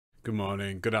Good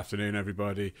morning, good afternoon,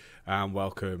 everybody, and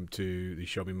welcome to the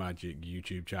Show Me Magic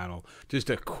YouTube channel.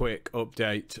 Just a quick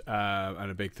update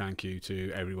and a big thank you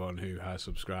to everyone who has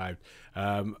subscribed.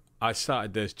 I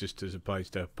started this just as a place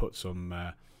to put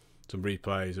some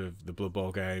replays of the Blood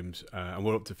Bowl games, and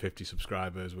we're up to 50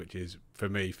 subscribers, which is, for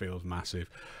me, feels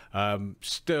massive.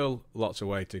 Still lots of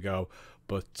way to go,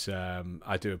 but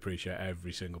I do appreciate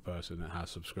every single person that has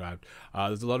subscribed.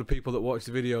 There's a lot of people that watch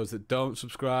the videos that don't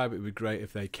subscribe. It would be great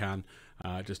if they can,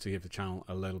 just to give the channel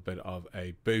a little bit of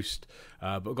a boost.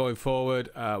 But going forward,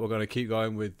 we're going to keep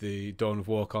going with the Dawn of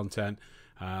War content.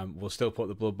 We'll still put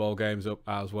the Blood Bowl games up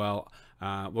as well.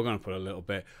 We're going to put a little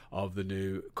bit of the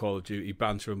new Call of Duty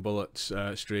Banter and Bullets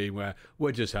stream where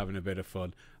we're just having a bit of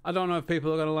fun. I don't know if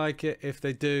people are going to like it. If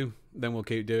they do, then we'll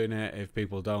keep doing it. If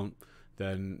people don't,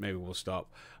 then maybe we'll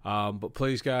stop. But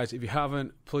please, guys, if you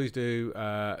haven't, please do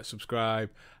subscribe.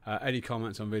 Any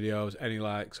comments on videos, any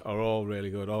likes are all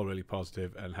really good, all really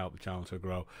positive, and help the channel to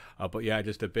grow. But yeah,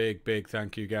 just a big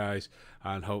thank you, guys,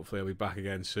 and hopefully I'll be back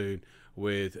again soon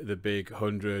with the big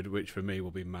 100, which for me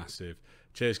will be massive.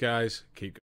 Cheers, guys. Keep